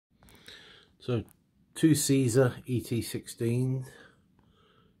So 2 Caesar ET16,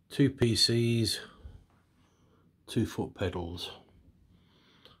 2 PCs, 2 foot pedals.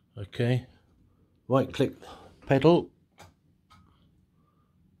 Okay, right click pedal,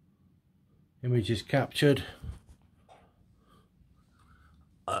 image is captured,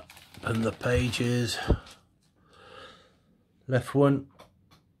 open the pages, left one,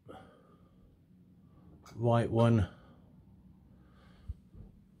 right one,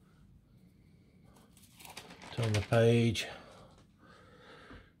 turn the page,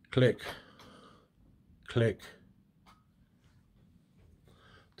 click, click,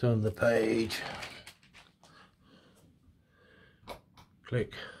 turn the page,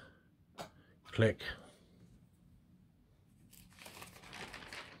 click, click,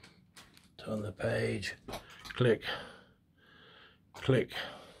 turn the page, click, click,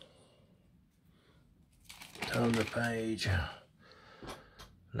 turn the page,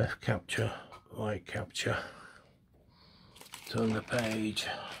 left capture, right capture, turn the page,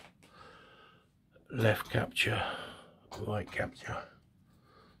 left capture, right capture,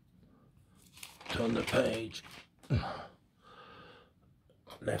 turn the page,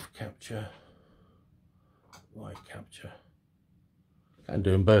 left capture, right capture. I'm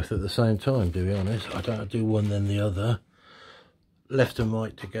doing both at the same time, to be honest. I don't do one then the other. Left and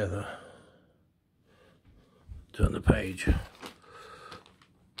right together. Turn the page.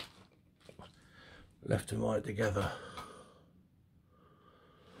 Left and right together.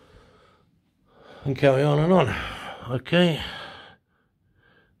 And carry on and on. Okay.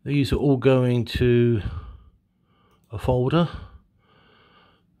 These are all going to a folder.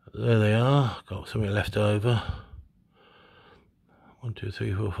 There they are. Got something left over. 1, 2,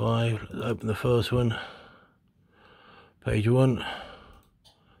 3, 4, 5. Let's open the first one. Page 1,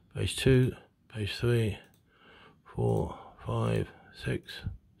 page 2, page 3, 4, 5, 6,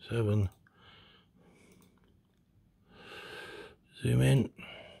 7. Zoom in.